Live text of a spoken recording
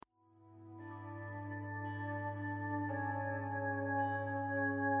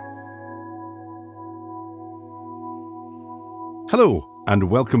Hello, and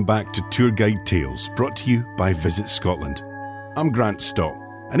welcome back to Tour Guide Tales, brought to you by Visit Scotland. I'm Grant Stott,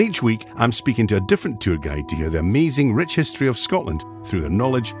 and each week I'm speaking to a different tour guide to hear the amazing, rich history of Scotland through their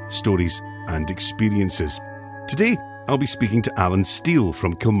knowledge, stories, and experiences. Today, I'll be speaking to Alan Steele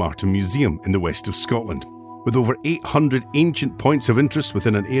from Kilmartin Museum in the west of Scotland. With over 800 ancient points of interest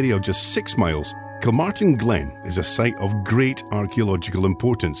within an area of just 6 miles, Kilmartin Glen is a site of great archaeological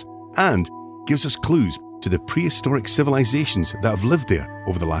importance and gives us clues to the prehistoric civilizations that have lived there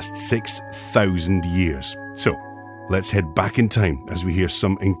over the last 6,000 years. So, let's head back in time as we hear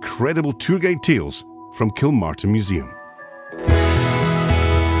some incredible tour guide tales from Kilmartin Museum.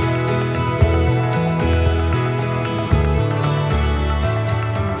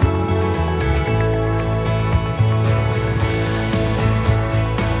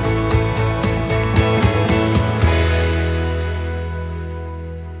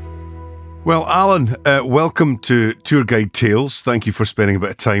 Well, Alan, welcome to Tour Guide Tales. Thank you for spending a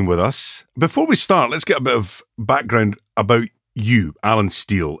bit of time with us. Before we start, let's get a bit of background about you, Alan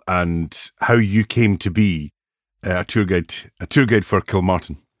Steele, and how you came to be a tour guide for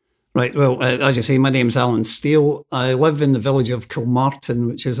Kilmartin. Right, well, as you say, my name's Alan Steele. I live in the village of Kilmartin,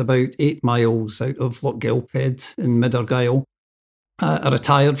 which is about 8 miles out of Lochgilphead in Mid-Argyll. I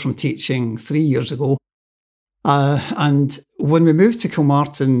retired from teaching 3 years ago. And when we moved to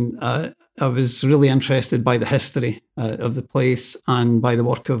Kilmartin, I was really interested by the history of the place and by the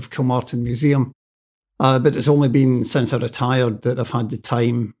work of Kilmartin Museum. But it's only been since I retired that I've had the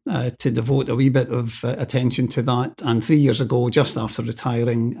time to devote a wee bit of attention to that. And 3 years ago, just after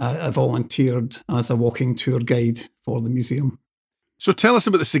retiring, I volunteered as a walking tour guide for the museum. So tell us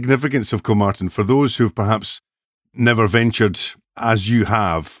about the significance of Kilmartin for those who've perhaps never ventured as you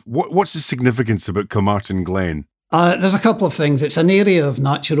have. What's the significance about Kilmartin Glen? There's a couple of things. It's an area of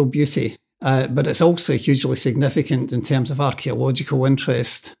natural beauty, but it's also hugely significant in terms of archaeological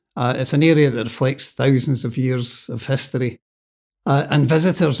interest. It's an area that reflects thousands of years of history. And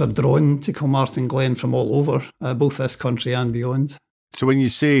visitors are drawn to Kilmartin Glen from all over, both this country and beyond. So when you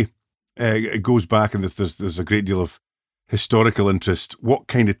say it goes back and there's a great deal of historical interest, what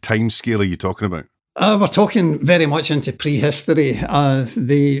kind of timescale are you talking about? We're talking very much into prehistory.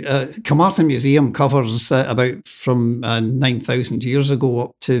 The Kilmartin Museum covers about from 9,000 years ago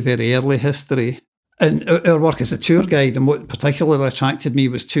up to very early history. And our work as a tour guide, and what particularly attracted me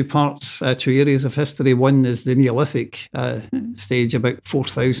was two parts, two areas of history. One is the Neolithic stage, about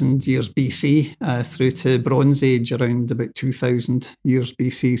 4,000 years BC, through to Bronze Age, around about 2,000 years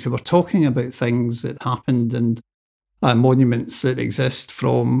BC. So we're talking about things that happened and monuments that exist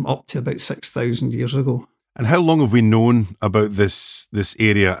from up to about 6,000 years ago. And how long have we known about this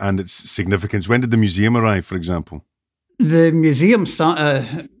area and its significance? When did the museum arrive, for example? The museum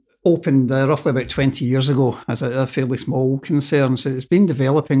opened roughly about 20 years ago as a fairly small concern. So it's been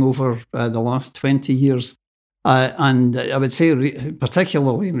developing over the last 20 years. And I would say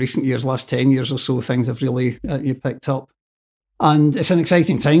particularly in recent years, last 10 years or so, things have really picked up. And it's an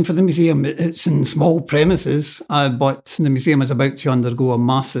exciting time for the museum. It's in small premises, but the museum is about to undergo a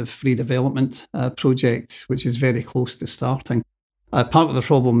massive redevelopment project, which is very close to starting. Part of the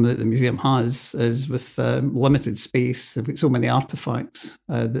problem that the museum has is with limited space. They've got so many artefacts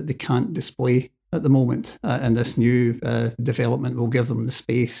that they can't display at the moment. And this new development will give them the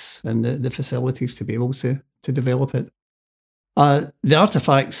space and the facilities to be able to develop it. The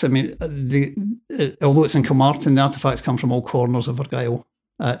artefacts, although it's in Kilmartin, the artefacts come from all corners of Argyll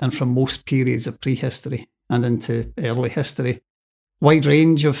and from most periods of prehistory and into early history. Wide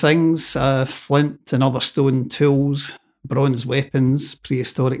range of things, flint and other stone tools, bronze weapons,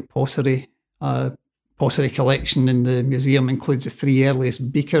 prehistoric pottery. Pottery collection in the museum includes the 3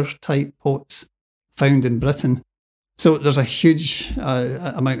 earliest beaker-type pots found in Britain. So there's a huge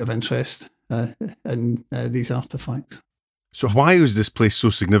amount of interest in these artefacts. So why was this place so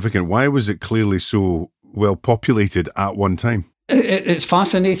significant? Why was it clearly so well populated at one time? It's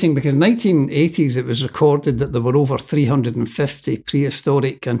fascinating because in the 1980s it was recorded that there were over 350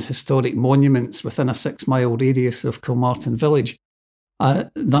 prehistoric and historic monuments within a 6-mile radius of Kilmartin village.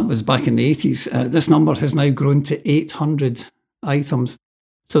 That was back in the 80s. This number has now grown to 800 items.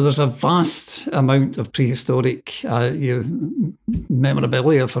 So there's a vast amount of prehistoric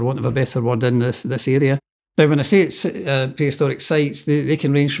memorabilia, for want of a better word, in this area. Now, when I say it's prehistoric sites, they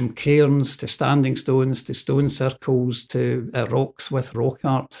can range from cairns to standing stones to stone circles to rocks with rock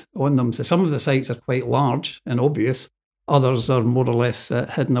art on them. So some of the sites are quite large and obvious. Others are more or less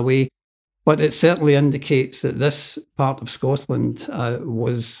hidden away. But it certainly indicates that this part of Scotland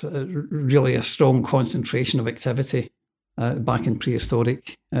was really a strong concentration of activity back in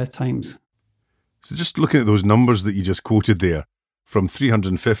prehistoric times. So just looking at those numbers that you just quoted there, from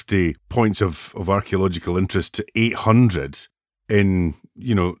 350 points of archaeological interest to 800 in,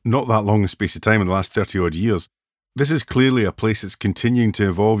 not that long a space of time in the last 30 odd years. This is clearly a place that's continuing to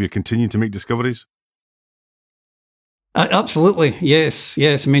evolve. You're continuing to make discoveries. Absolutely, yes.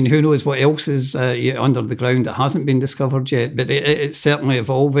 I mean, who knows what else is under the ground that hasn't been discovered yet? But it's certainly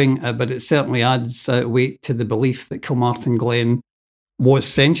evolving. But it certainly adds weight to the belief that Kilmartin Glen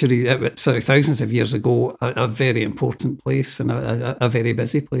was thousands of years ago, a very important place and a very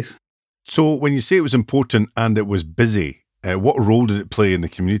busy place. So, when you say it was important and it was busy, what role did it play in the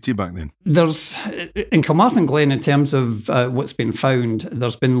community back then? In Kilmartin Glen, in terms of what's been found,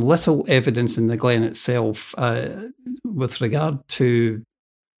 there's been little evidence in the glen itself with regard to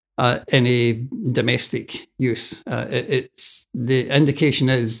any domestic use. It's the indication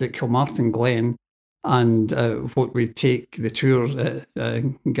is that Kilmartin Glen and what we take the tour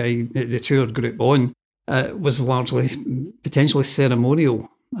guide, the tour group on, was largely potentially ceremonial.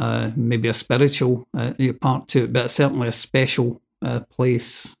 Maybe a spiritual part to it, but certainly a special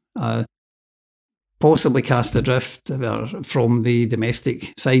place, possibly cast adrift from the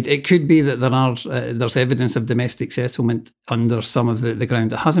domestic side. It could be that there's evidence of domestic settlement under some of the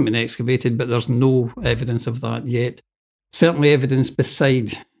ground that hasn't been excavated, but there's no evidence of that yet. Certainly evidence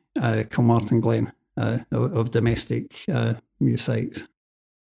beside Kilmartin Glen of domestic use sites.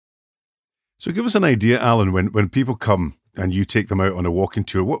 So give us an idea, Alan, when people come and you take them out on a walking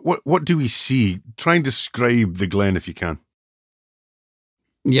tour, what do we see? Try and describe the glen if you can.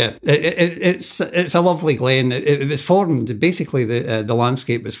 Yeah, it's a lovely glen. It was formed, basically the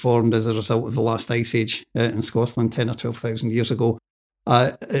landscape was formed as a result of the last ice age in Scotland 10 or 12,000 years ago.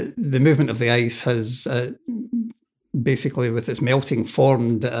 The movement of the ice has basically, with its melting,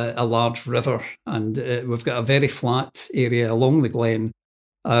 formed a large river, and we've got a very flat area along the glen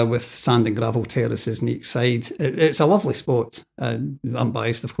with sand and gravel terraces on each side. It's a lovely spot. I'm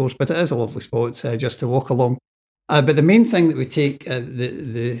biased, of course, but it is a lovely spot just to walk along. But the main thing that we take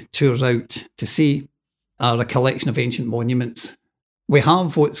the tours out to see are a collection of ancient monuments. We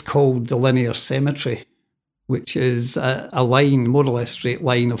have what's called the Linear Cemetery, which is a line, more or less straight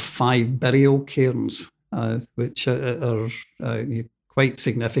line, of 5 burial cairns, which are quite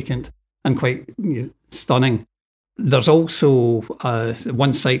significant and quite stunning. There's also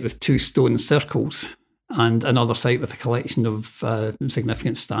one site with 2 stone circles and another site with a collection of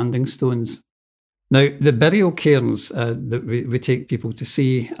significant standing stones. Now, the burial cairns that we take people to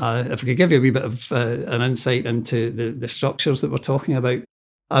see, if I could give you a wee bit of an insight into the structures that we're talking about,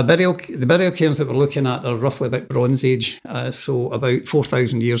 the burial cairns that we're looking at are roughly about Bronze Age, so about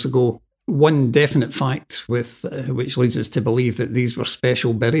 4,000 years ago. One definite fact which leads us to believe that these were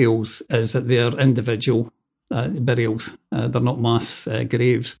special burials is that they are individual burials. They're not mass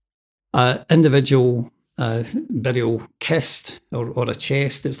graves. Individual burial kist or a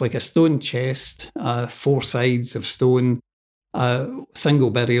chest. It's like a stone chest, 4 sides of stone,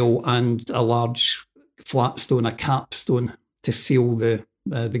 single burial, and a large flat stone, a capstone to seal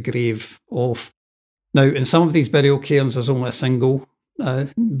the grave off. Now, in some of these burial cairns, there's only a single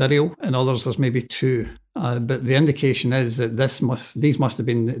burial. In others, there's maybe 2. But the indication is that these must have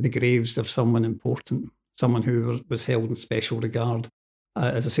been the graves of someone important, someone who was held in special regard.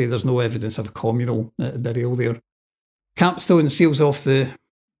 As I say, there's no evidence of a communal burial there. Capstone seals off the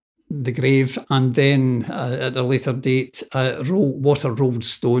grave, and then at a later date, water-rolled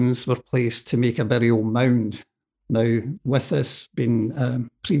stones were placed to make a burial mound. Now, with this being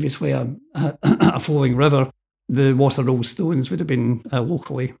previously a flowing river, the water-rolled stones would have been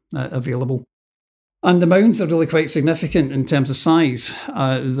locally available. And the mounds are really quite significant in terms of size.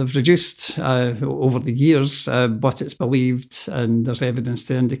 They've reduced over the years, but it's believed, and there's evidence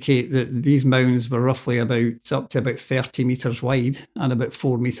to indicate that these mounds were roughly up to about 30 metres wide and about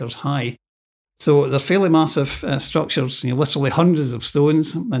 4 metres high. So they're fairly massive structures, literally hundreds of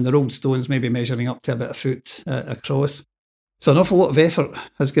stones, and the rolled stones maybe measuring up to about a foot across. So an awful lot of effort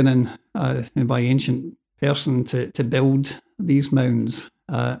has gone in by ancient person to build these mounds,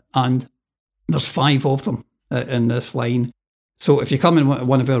 and there's 5 of them in this line. So if you come in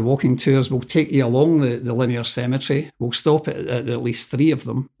one of our walking tours, we'll take you along the Linear Cemetery. We'll stop at least 3 of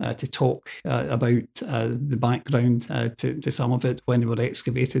them to talk about the background to some of it, when they were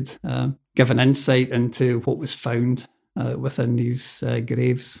excavated, give an insight into what was found within these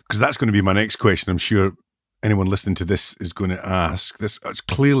graves. Because that's going to be my next question. I'm sure anyone listening to this is going to ask. It's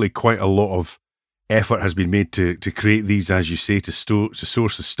clearly quite a lot of effort has been made to create these, as you say, to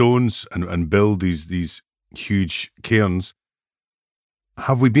source the stones and build these huge cairns.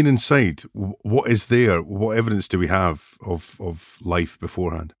 Have we been inside? What is there? What evidence do we have of life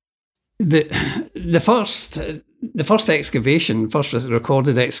beforehand? The first excavation, first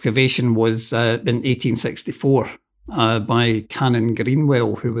recorded excavation, was in 1864 by Canon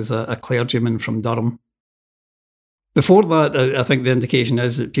Greenwell, who was a clergyman from Durham. Before that, I think the indication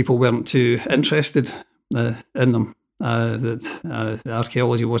is that people weren't too interested in them. That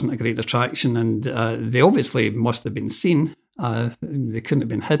archaeology wasn't a great attraction, and they obviously must have been seen. They couldn't have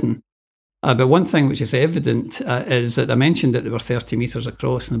been hidden. But one thing which is evident is that I mentioned that they were 30 metres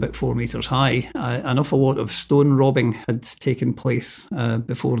across and about 4 metres high. An awful lot of stone robbing had taken place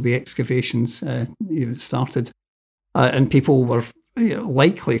before the excavations started. And people were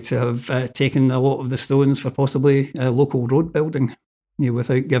likely to have taken a lot of the stones for possibly local road building,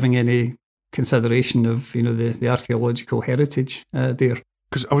 without giving any consideration of the archaeological heritage there.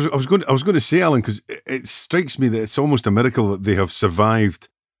 Because I was going to say, Alan, because it strikes me that it's almost a miracle that they have survived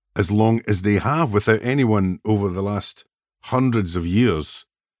as long as they have without anyone over the last hundreds of years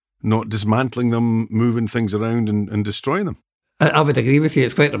not dismantling them, moving things around and destroying them. I would agree with you.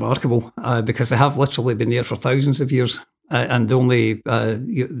 It's quite remarkable because they have literally been there for thousands of years. And the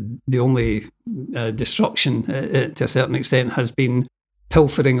only destruction to a certain extent has been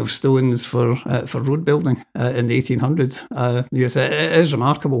pilfering of stones for road building in the 1800s. Yes, it is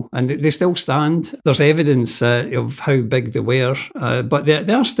remarkable, and they still stand. There's evidence of how big they were, but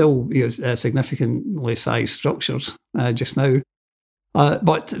they are still significantly sized structures just now. But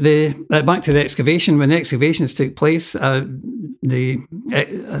back to the excavation. When the excavations took place, there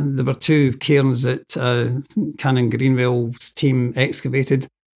were 2 cairns that Canon Greenwell's team excavated.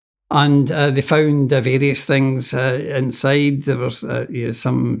 And they found various things inside. There were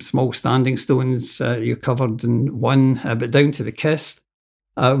some small standing stones covered in one, but down to the kist.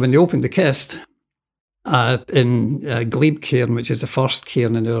 When they opened the kist in Glebe Cairn, which is the first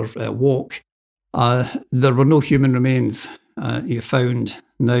cairn in our walk, there were no human remains found.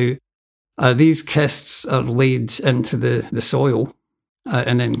 Now, these kists are laid into the soil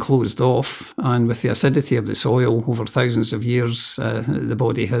and then closed off, and with the acidity of the soil over thousands of years, the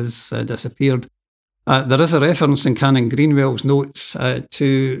body has disappeared. There is a reference in Canon Greenwell's notes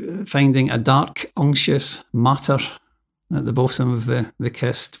to finding a dark unctuous matter at the bottom of the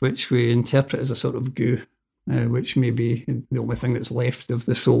kist, which we interpret as a sort of goo, which may be the only thing that's left of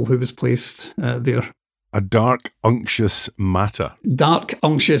the soul who was placed there. A dark, unctuous matter. Dark,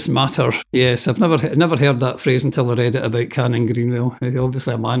 unctuous matter. Yes, I've never heard that phrase until I read it about Canon Greenwell. He's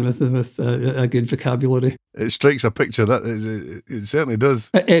obviously a man with a good vocabulary. It strikes a picture, that it certainly does.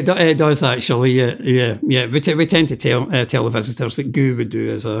 It does actually, yeah. We tend to tell the visitors that goo would do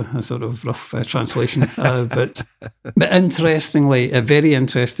as a sort of rough translation. But interestingly, very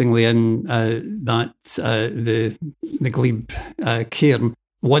interestingly, in the Glebe cairn,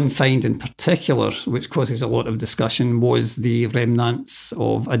 one find in particular, which causes a lot of discussion, was the remnants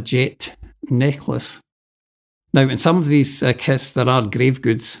of a jet necklace. Now, in some of these kists, there are grave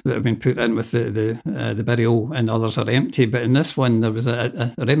goods that have been put in with the burial, and others are empty. But in this one, there was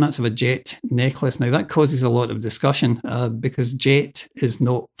a remnants of a jet necklace. Now, that causes a lot of discussion because jet is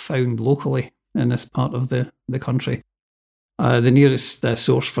not found locally in this part of the country. The nearest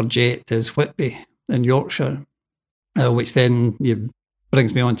source for jet is Whitby in Yorkshire, which then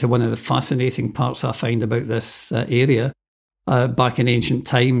brings me on to one of the fascinating parts I find about this area. Back in ancient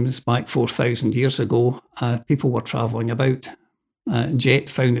times, back 4,000 years ago, people were travelling about. Jet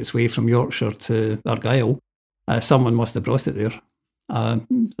found its way from Yorkshire to Argyll. Someone must have brought it there.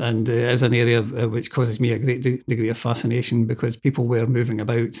 And it is an area which causes me a great degree of fascination because people were moving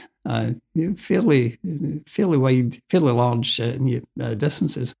about fairly wide, fairly large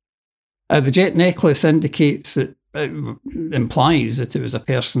distances. The jet necklace indicates that implies that it was a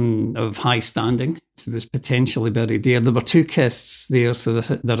person of high standing. It was potentially buried there. There were 2 kists there, so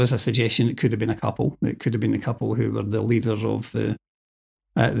there is a suggestion it could have been a couple. It could have been the couple who were the leader of the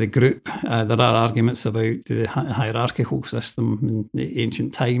group. There are arguments about the hierarchical system in the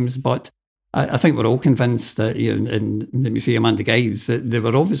ancient times, but I think we're all convinced that in the museum and the guides that there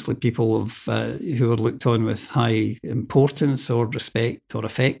were obviously people who were looked on with high importance or respect or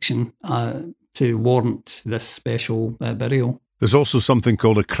affection to warrant this special burial. There's also something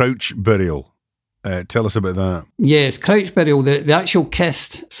called a crouch burial. Tell us about that. Yes, crouch burial, the actual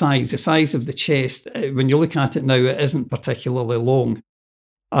kist size, the size of the chest, when you look at it now, it isn't particularly long.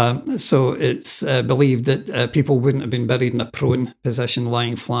 So it's believed that people wouldn't have been buried in a prone position,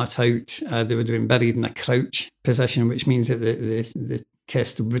 lying flat out. They would have been buried in a crouch position, which means that the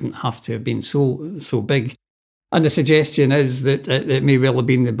kist wouldn't have to have been so big. And the suggestion is that it may well have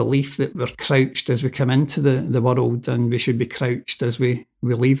been the belief that we're crouched as we come into the world, and we should be crouched as we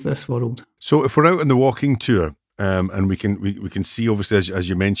leave this world. So if we're out on the walking tour and we can see, obviously, as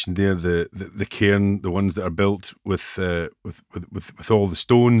you mentioned there, the cairn, the ones that are built with all the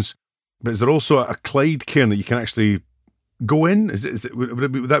stones. But is there also a Clyde cairn that you can actually go in?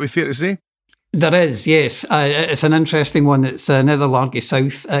 Would that be fair to say? There is, yes. It's an interesting one. It's Netherlargy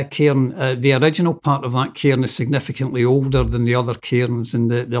South cairn. The original part of that cairn is significantly older than the other cairns in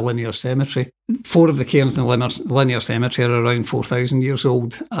the linear cemetery. 4 of the cairns in the linear cemetery are around 4,000 years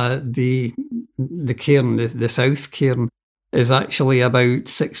old. The cairn, the South cairn, is actually about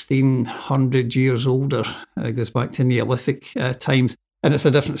 1,600 years older. It goes back to Neolithic times, and it's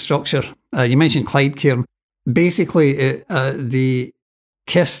a different structure. You mentioned Clyde cairn. Basically, the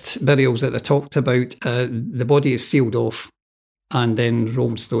kist burials that I talked about, the body is sealed off and then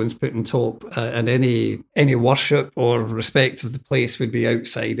rolled stones put on top, and any worship or respect of the place would be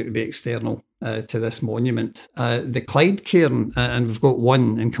outside. It would be external to this monument. The Clyde cairn, and we've got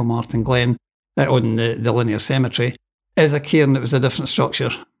one in Kilmartin Glen on the linear cemetery, is a cairn that was a different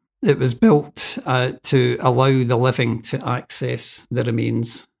structure. It was built to allow the living to access the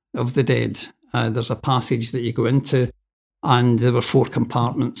remains of the dead. There's a passage that you go into, and there were 4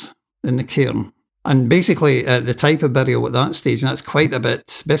 compartments in the cairn. And basically, the type of burial at that stage, and that's quite a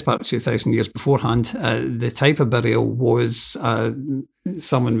bit, best part of 2,000 years beforehand, the type of burial was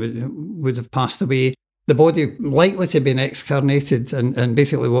someone would have passed away. The body likely to have been excarnated, and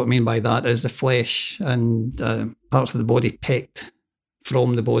basically what I mean by that is the flesh and parts of the body picked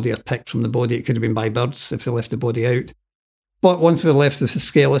from the body or picked from the body. It could have been by birds if they left the body out. But once we're left with the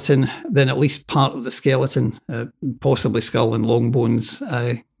skeleton, then at least part of the skeleton, possibly skull and long bones,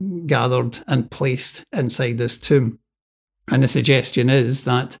 gathered and placed inside this tomb. And the suggestion is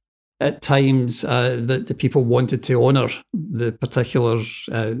that at times that the people wanted to honour the particular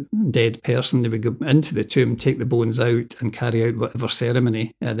dead person, they would go into the tomb, take the bones out and carry out whatever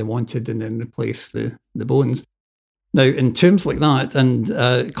ceremony they wanted, and then replace the bones. Now, in tombs like that,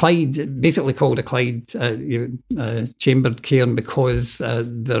 and Clyde, basically called a Clyde chambered cairn because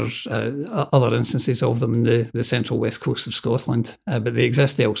there are other instances of them in the central west coast of Scotland, but they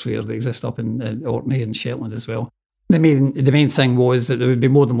exist elsewhere. They exist up in Orkney and Shetland as well. The main thing was that there would be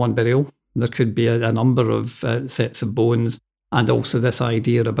more than one burial. There could be a number of sets of bones, and also this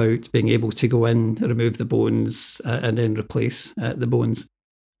idea about being able to go in, remove the bones, and then replace the bones.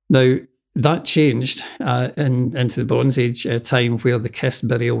 Now, that changed into the Bronze Age time, where the kist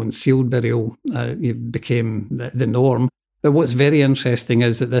burial and sealed burial became the norm. But what's very interesting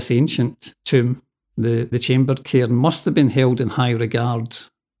is that this ancient tomb, the chambered cairn, must have been held in high regard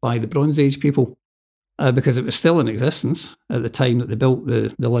by the Bronze Age people, because it was still in existence at the time that they built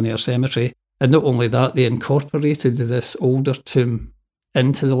the linear cemetery. And not only that, they incorporated this older tomb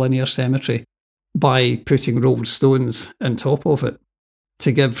into the linear cemetery by putting rolled stones on top of it,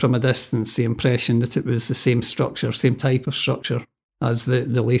 to give from a distance the impression that it was the same structure, same type of structure as the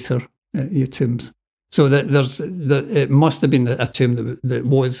later tombs. So that it must have been a tomb that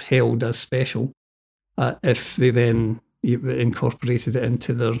was held as special if they then incorporated it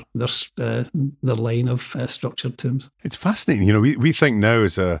into their line of structured tombs. It's fascinating. You know, we think now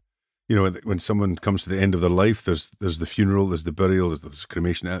as when someone comes to the end of their life, there's the funeral, there's the burial, there's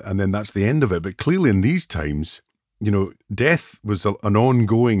cremation, and then that's the end of it. But clearly in these times, death was an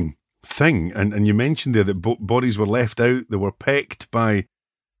ongoing thing. And you mentioned there that bodies were left out, they were pecked by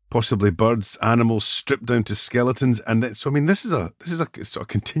possibly birds, animals, stripped down to skeletons. And this is a sort of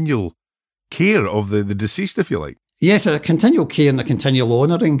continual care of the deceased, if you like. Yes, a continual care and a continual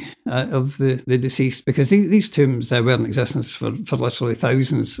honouring of the deceased, because these tombs were in existence for literally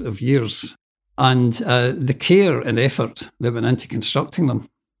thousands of years. And the care and effort that went into constructing them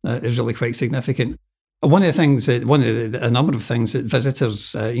is really quite significant. One of the a number of things that visitors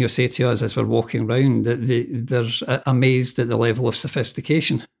say to us as we're walking around, that they're amazed at the level of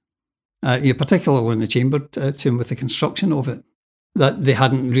sophistication, particularly in the chambered tomb with the construction of it, that they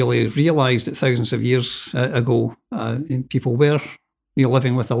hadn't really realised that thousands of years ago people were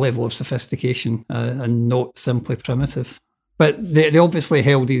living with a level of sophistication and not simply primitive. But they obviously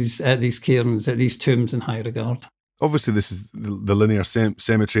held these cairns, these tombs in high regard. Obviously, this is the linear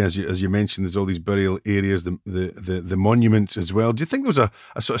cemetery, as you mentioned. There's all these burial areas, the monuments as well. Do you think there was a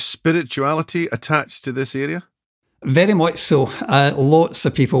sort of spirituality attached to this area? Very much so. Lots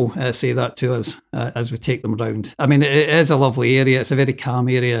of people say that to us as we take them around. I mean, it is a lovely area. It's a very calm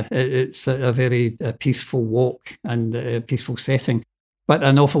area. It's a very peaceful walk and a peaceful setting. But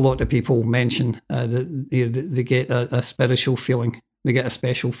an awful lot of people mention that they get a spiritual feeling. They get a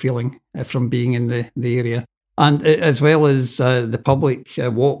special feeling from being in the area. And as well as the public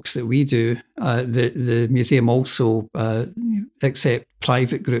walks that we do, the museum also accept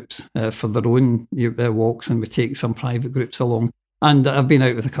private groups for their own walks, and we take some private groups along. And I've been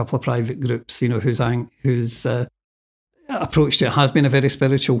out with a couple of private groups, whose approach to it has been a very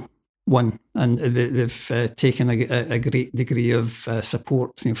spiritual one, and they've taken a great degree of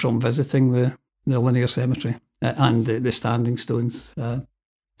support from visiting the linear cemetery and the standing stones.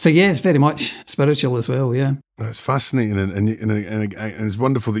 So yeah, it's very much spiritual as well. Yeah, that's fascinating, and it's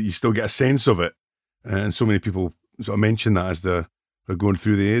wonderful that you still get a sense of it, and so many people sort of mention that as they're going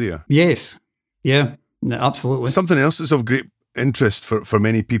through the area. Yes, yeah, absolutely. Something else that's of great interest for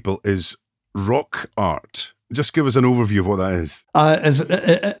many people is rock art. Just give us an overview of what that is.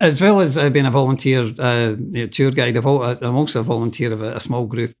 As well as being a volunteer tour guide, I'm also a volunteer of a small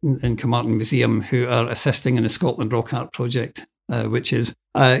group in Carmarthen Museum who are assisting in the Scotland Rock Art Project, which is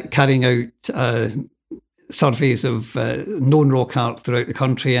carrying out surveys of known rock art throughout the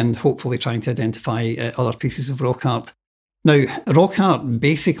country and hopefully trying to identify other pieces of rock art. Now, rock art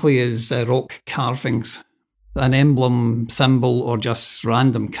basically is rock carvings, an emblem, symbol, or just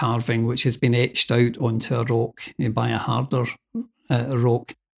random carving which has been etched out onto a rock by a harder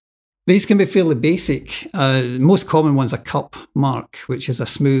rock. These can be fairly basic. The most common one's a cup mark, which is a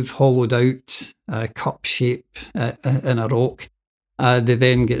smooth, hollowed out cup shape in a rock. They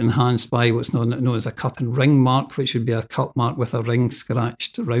then get enhanced by what's known as a cup and ring mark, which would be a cup mark with a ring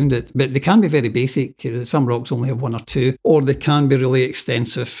scratched around it. But they can be very basic. Some rocks only have one or two, or they can be really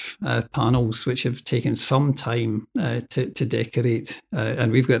extensive panels, which have taken some time to decorate.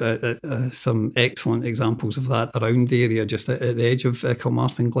 And we've got some excellent examples of that around the area, just at the edge of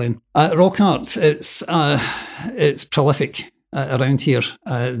Carmarthen Glen. Rock art, it's prolific around here.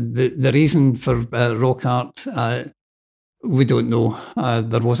 The reason for rock art, we don't know.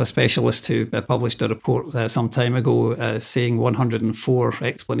 There was a specialist who published a report some time ago saying 104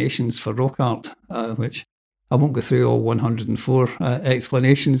 explanations for rock art, which I won't go through all 104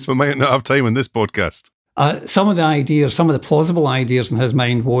 explanations. We might not have time in this podcast. Some of the plausible ideas in his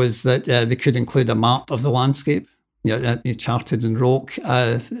mind was that they could include a map of the landscape, charted in rock,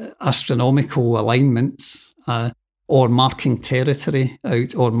 astronomical alignments, or marking territory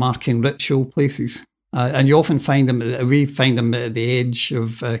out, or marking ritual places. And you often find them, we find them at the edge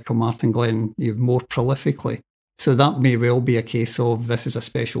of Carmarthen Glen more prolifically. So that may well be a case of this is a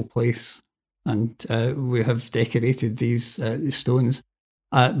special place, and we have decorated these stones.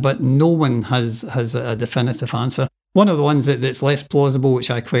 But no one has a definitive answer. One of the ones that's less plausible,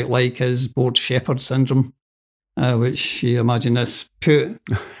 which I quite like, is Board Shepherd syndrome, which you imagine this poor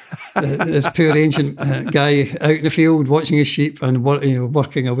ancient guy out in the field watching his sheep and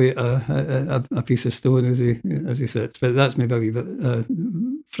working away at a piece of stone as he sits. But that's maybe a wee bit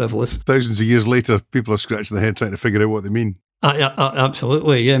frivolous. Thousands of years later, people are scratching their head trying to figure out what they mean.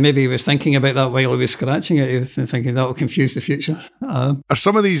 Absolutely, yeah. Maybe he was thinking about that while he was scratching it. He was thinking that will confuse the future. Are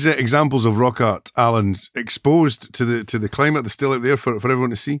some of these examples of rock art, Alan, exposed to the climate that's still out there for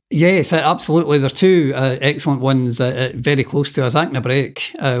everyone to see? Yes, absolutely. There are two excellent ones very close to us.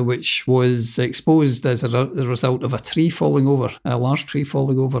 Achnabraik, which was exposed as a result of a large tree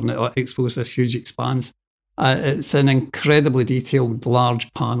falling over, and it exposed this huge expanse. It's an incredibly detailed,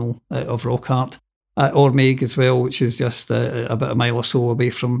 large panel of rock art. Ormaig as well, which is just about a mile or so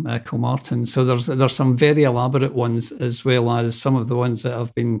away from Carmarthen. So there's some very elaborate ones, as well as some of the ones that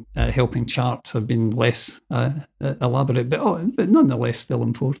I've been helping chart have been less elaborate, but nonetheless still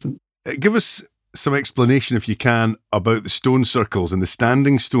important. Give us some explanation, if you can, about the stone circles and the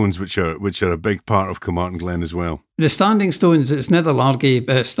standing stones, which are a big part of Carmarthen Glen as well. The standing stones, it's Nether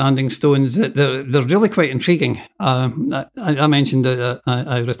Largy standing stones. They're really quite intriguing. I mentioned that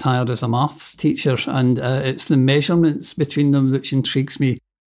I retired as a maths teacher, and it's the measurements between them which intrigues me.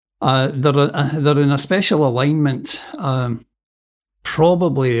 They're in a special alignment.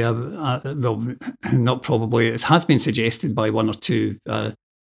 Probably, not probably. It has been suggested by one or two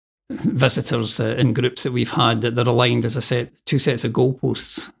visitors in groups that we've had that they're aligned as two sets of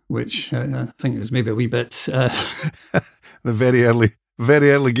goalposts, which I think is maybe a wee bit the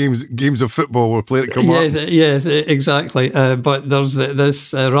very early games of football were played at Carmarthen. Yes, exactly. But there's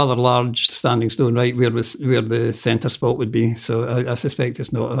this rather large standing stone right where the centre spot would be. So I suspect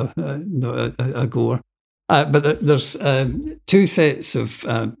it's not a goer. But there's two sets of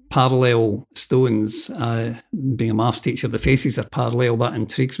parallel stones. Being a maths teacher, the faces are parallel. That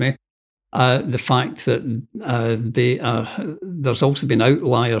intrigues me. The fact that there's also been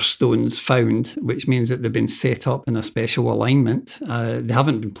outlier stones found, which means that they've been set up in a special alignment. They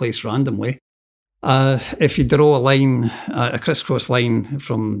haven't been placed randomly. If you draw a line, a crisscross line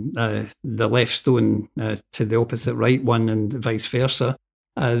from the left stone to the opposite right one and vice versa,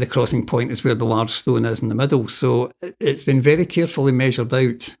 the crossing point is where the large stone is in the middle. So it's been very carefully measured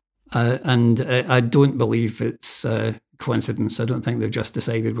out. And I don't believe it's coincidence. I don't think they've just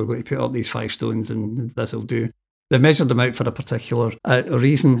decided we're going to put up these 5 stones and this will do. They've measured them out for a particular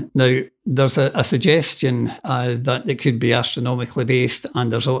reason. Now, there's a suggestion that it could be astronomically based,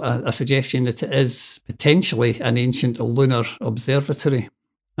 and there's a suggestion that it is potentially an ancient lunar observatory,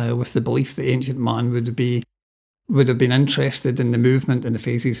 with the belief that ancient man would have been interested in the movement and the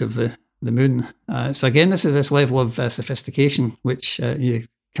phases of the moon. So again, this is this level of sophistication which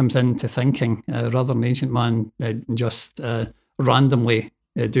comes into thinking rather than ancient man just randomly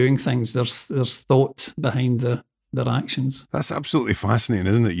doing things. There's thought behind their actions. That's absolutely fascinating,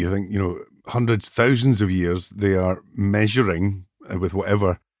 isn't it? You think, hundreds, thousands of years, they are measuring with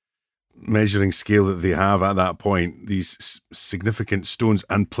whatever measuring scale that they have at that point, these significant stones,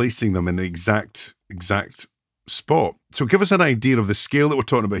 and placing them in the exact spot. So give us an idea of the scale that we're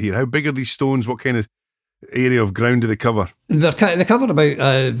talking about here. How big are these stones? What kind of area of ground do they cover? They cover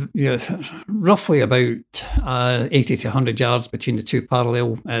about roughly about 80 to 100 yards between the two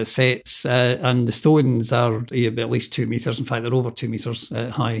parallel sets, and the stones are at least 2 meters. In fact, they're over 2 meters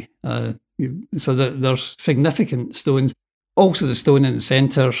high. So they're significant stones. Also, the stone in the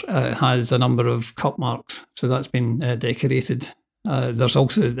centre has a number of cup marks, so that's been decorated. There's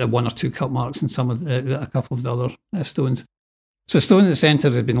also 1 or 2 cup marks in a couple of the other stones. So the stone in the centre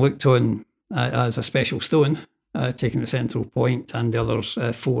has been looked on as a special stone, taking the central point, and the other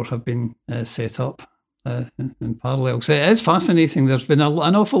 4 have been set up in parallel. So it is fascinating. There's been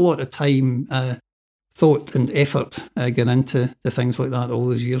an awful lot of time, thought and effort gone into things like that all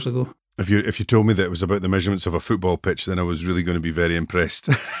those years ago. If you told me that it was about the measurements of a football pitch, then I was really going to be very impressed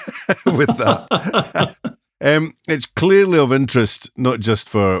with that. It's clearly of interest, not just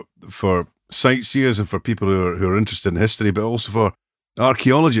for sightseers and for people who are interested in history, but also for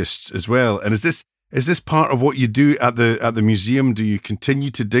archaeologists as well. And is this part of what you do at the museum? Do you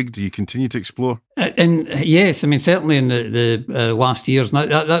continue to dig? Do you continue to explore? And yes, I mean, certainly in the last years,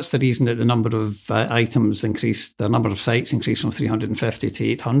 that's the reason that the number of items increased, the number of sites increased from 350 to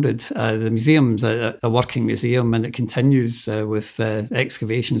 800. The museum's a working museum, and it continues with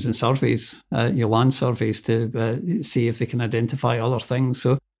excavations and surveys, land surveys, to see if they can identify other things.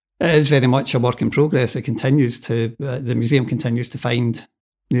 So it is very much a work in progress. It continues the museum continues to find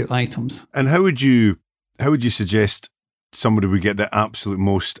new items. And how would you suggest somebody would get the absolute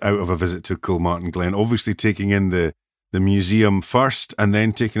most out of a visit to Kilmartin Glen? Obviously taking in the museum first and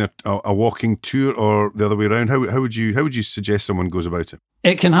then taking a walking tour, or the other way around. How would you suggest someone goes about it?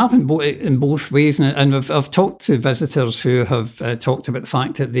 It can happen in both ways, and I've talked to visitors who have talked about the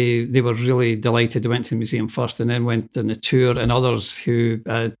fact that they were really delighted they went to the museum first and then went on the tour, and others who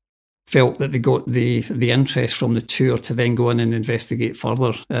felt that they got the interest from the tour to then go in and investigate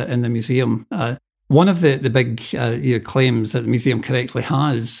further in the museum. One of the big claims that the museum correctly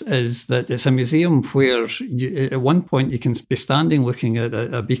has is that it's a museum where at one point you can be standing looking at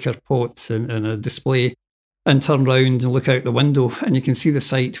a beaker pot and a display, and turn round and look out the window and you can see the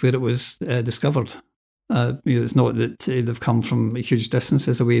site where it was discovered. It's not that they've come from huge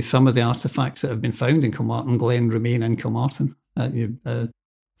distances away. Some of the artefacts that have been found in Kilmartin Glen remain in Kilmartin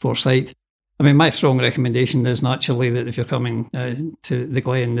for sight. I mean, my strong recommendation is naturally that if you're coming to the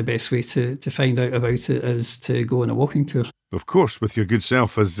Glen, the best way to find out about it is to go on a walking tour. Of course, with your good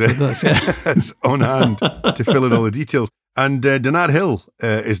self as on hand to fill in all the details. And Donad Hill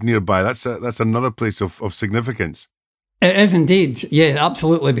is nearby. That's another place of significance. It is indeed, yeah,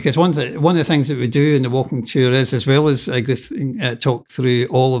 absolutely. Because one of the things that we do in the walking tour is, as well as talk through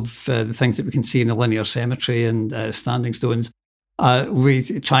all of the things that we can see in the linear cemetery and standing stones, we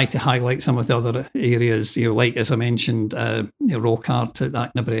try to highlight some of the other areas, like, as I mentioned, rock art at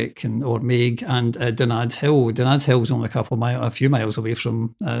Achnabrek and Ormeig, and Donad Hill. Donad Hill is only a few miles away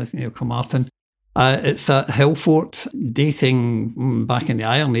from Kilmartin. It's a hill fort dating back in the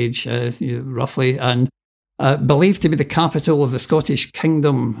Iron Age, roughly, and believed to be the capital of the Scottish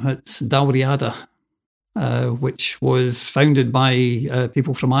kingdom. It's Dalriada, which was founded by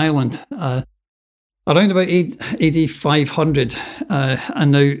people from Ireland around about AD 500.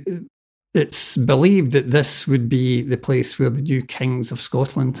 And now it's believed that this would be the place where the new kings of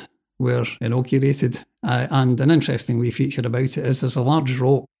Scotland were inaugurated. And an interesting wee feature about it is there's a large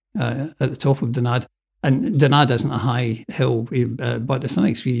rock at the top of Donad. And Donad isn't a high hill, but it's a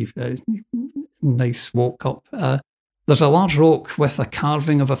nice walk up. There's a large rock with a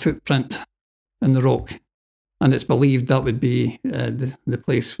carving of a footprint in the rock. And it's believed that would be the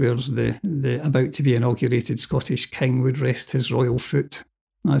place where the about to be inaugurated Scottish king would rest his royal foot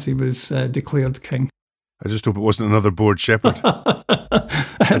as he was declared king. I just hope it wasn't another bored shepherd.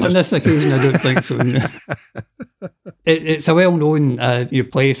 On this occasion, I don't think so. Yeah. It's a well-known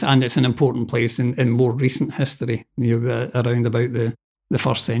place, and it's an important place in more recent history, around about the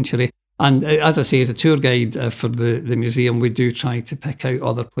 1st century. And as I say, as a tour guide for the museum, we do try to pick out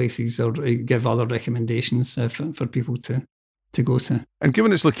other places or give other recommendations for people to go to. And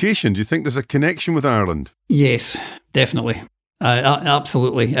given its location, do you think there's a connection with Ireland? Yes, definitely.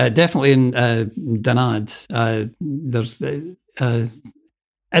 Absolutely. Definitely in Donad. There's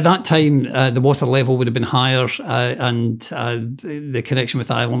at that time, the water level would have been higher and the connection with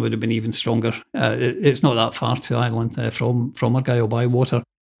Ireland would have been even stronger. It's not that far to Ireland from Argyll by water.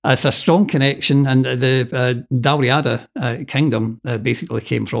 It's a strong connection, and the Dalriada kingdom basically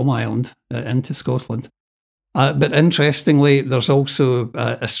came from Ireland into Scotland. But interestingly, there's also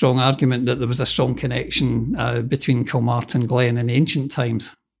a strong argument that there was a strong connection between Kilmartin Glen in ancient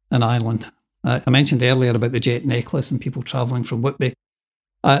times in Ireland. I mentioned earlier about the jet necklace and people travelling from Whitby.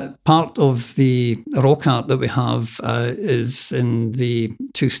 Part of the rock art that we have is in the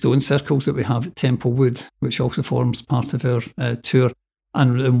 2 stone circles that we have at Temple Wood, which also forms part of our tour.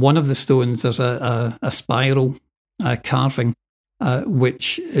 And in one of the stones, there's a spiral carving,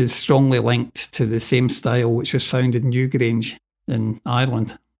 which is strongly linked to the same style which was found in Newgrange in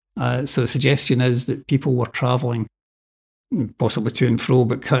Ireland. So the suggestion is that people were travelling, possibly to and fro,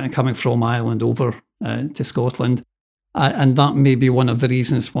 but coming from Ireland over to Scotland. And that may be one of the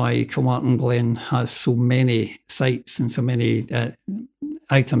reasons why Kilmartin Glen has so many sites and so many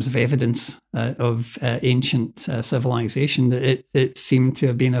items of evidence of ancient civilization, that it seemed to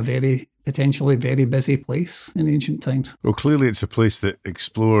have been a potentially very busy place in ancient times. Well, clearly it's a place that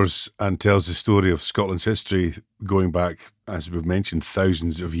explores and tells the story of Scotland's history going back, as we've mentioned,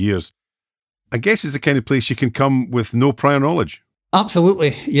 thousands of years. I guess it's the kind of place you can come with no prior knowledge.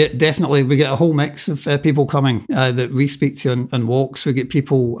 Absolutely. Yeah, definitely. We get a whole mix of people coming that we speak to on walks. We get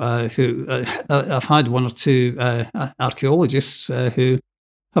people who I've had 1 or 2 archaeologists who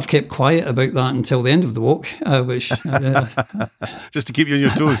have kept quiet about that until the end of the walk, which just to keep you on your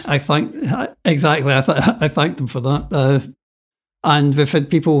toes. I thank them for that. And we've had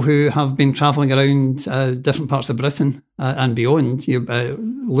people who have been travelling around different parts of Britain and beyond,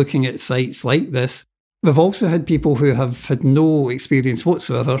 looking at sites like this. We've also had people who have had no experience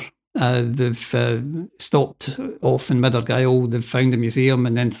whatsoever. They've stopped off in Mid-Argyll, they've found a museum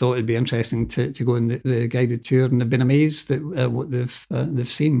and then thought it'd be interesting to go on the guided tour, and they've been amazed at what they've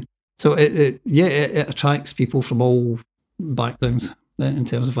seen. So it attracts people from all backgrounds in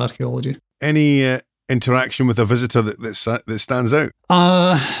terms of archaeology. Any interaction with a visitor that stands out?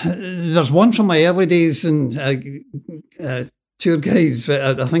 There's one from my early days in tour guides.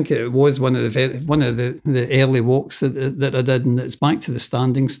 I think it was one of the early walks that I did, and it's back to the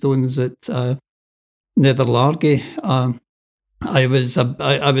standing stones at Nether Largy. I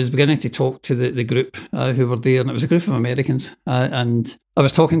was beginning to talk to the group who were there, and it was a group of Americans, and I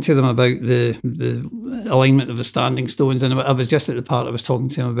was talking to them about the alignment of the standing stones, and I was just at the part I was talking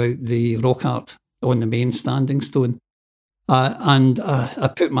to them about the rock art on the main standing stone. And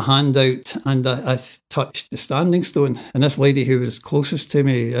I put my hand out and I touched the standing stone. And this lady who was closest to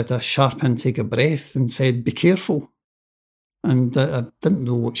me had a sharp intake of breath and said, "Be careful." And I didn't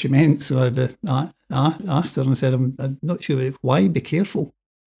know what she meant. So I asked her and said, I'm not sure why be careful.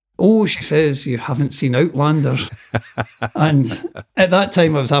 "Oh," she says, "you haven't seen Outlander." And at that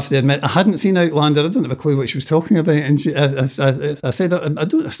time, I would have to admit, I hadn't seen Outlander. I didn't have a clue what she was talking about. And I said,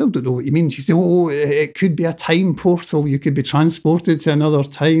 I still don't know what you mean. She said, "Oh, it could be a time portal. You could be transported to another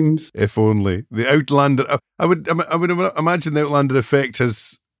times." If only. The Outlander, I would imagine the Outlander effect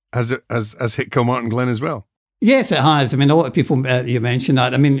has hit Kilmartin Glen as well. Yes, it has. I mean, a lot of people, you mentioned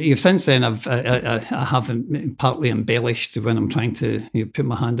that. I mean, since then, I haven't partly embellished when I'm trying to put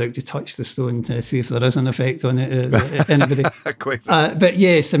my hand out to touch the stone to see if there is an effect on it. Anybody? Quite right. But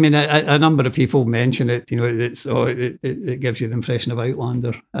yes, I mean, a number of people mention it. It gives you the impression of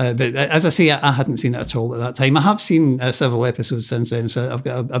Outlander. But as I say, I hadn't seen it at all at that time. I have seen several episodes since then, so I've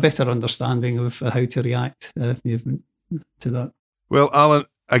got a better understanding of how to react to that. Well, Alan,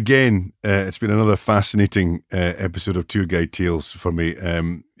 again, it's been another fascinating episode of Tour Guide Tales for me.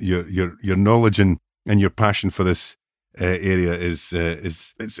 Your knowledge and your passion for this area is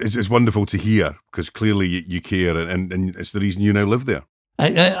wonderful to hear, because clearly you care, and it's the reason you now live there.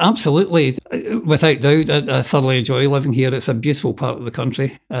 Absolutely, without doubt. I thoroughly enjoy living here. It's a beautiful part of the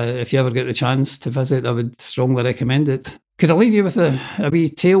country. If you ever get the chance to visit, I would strongly recommend it. Could I leave you with a wee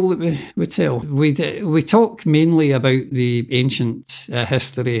tale that we tell? We talk mainly about the ancient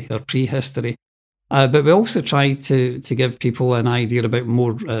history or prehistory, but we also try to give people an idea about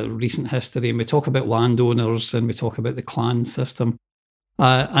more recent history. And we talk about landowners and we talk about the clan system.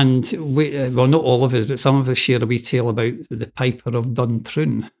 And well, not all of us, but some of us share a wee tale about the Piper of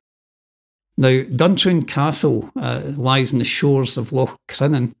Duntroon. Now, Duntroon Castle lies on the shores of Loch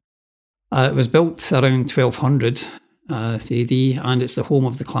Crinan. It was built around 1200 AD, and it's the home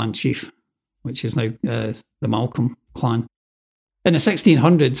of the clan chief, which is now the Malcolm clan. In the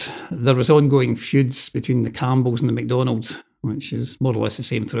 1600s, there was ongoing feuds between the Campbells and the MacDonalds, which is more or less the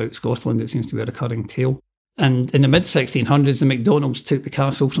same throughout Scotland. It seems to be a recurring tale. And in the mid-1600s, the MacDonalds took the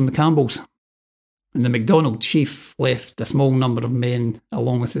castle from the Campbells. And the MacDonald chief left a small number of men,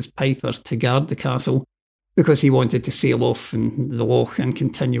 along with his piper, to guard the castle because he wanted to sail off in the loch and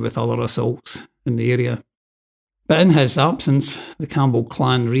continue with other assaults in the area. But in his absence, the Campbell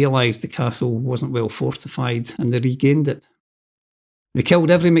clan realised the castle wasn't well fortified and they regained it. They killed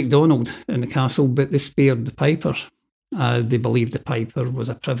every MacDonald in the castle, but they spared the piper. They believed the piper was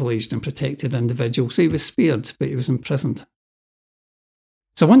a privileged and protected individual, so he was spared, but he was imprisoned.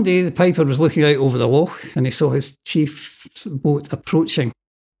 So one day the piper was looking out over the loch and he saw his chief's boat approaching,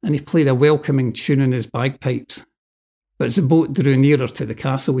 and he played a welcoming tune on his bagpipes. But as the boat drew nearer to the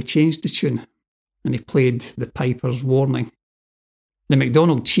castle, he changed the tune and he played the piper's warning. The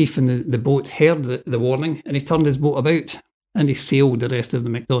MacDonald chief in the boat heard the warning and he turned his boat about and he sailed the rest of the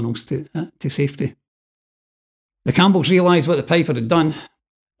MacDonalds to safety. The Campbells realised what the piper had done,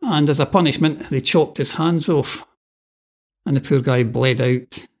 and as a punishment, they chopped his hands off, and the poor guy bled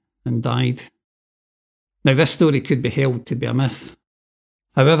out and died. Now, this story could be held to be a myth.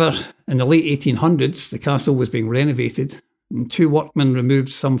 However, in the late 1800s, the castle was being renovated, and two workmen removed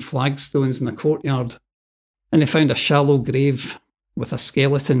some flagstones in the courtyard, and they found a shallow grave with a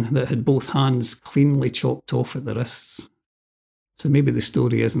skeleton that had both hands cleanly chopped off at the wrists. So maybe the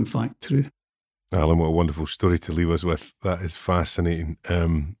story is in fact true. Alan, what a wonderful story to leave us with. That is fascinating.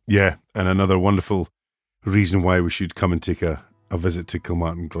 Yeah, and another wonderful reason why we should come and take a visit to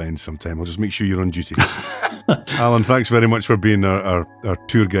Kilmartin Glen sometime. I'll just make sure you're on duty. Alan, thanks very much for being our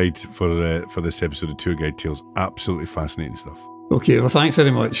tour guide for this episode of Tour Guide Tales. Absolutely fascinating stuff. Okay, well, thanks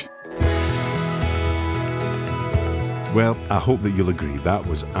very much. Well, I hope that you'll agree that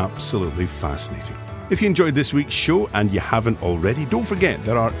was absolutely fascinating. If you enjoyed this week's show and you haven't already, don't forget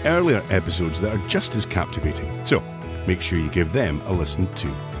there are earlier episodes that are just as captivating. So make sure you give them a listen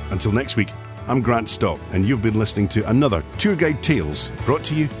too. Until next week, I'm Grant Stott, and you've been listening to another Tour Guide Tales brought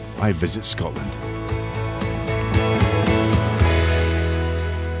to you by Visit Scotland.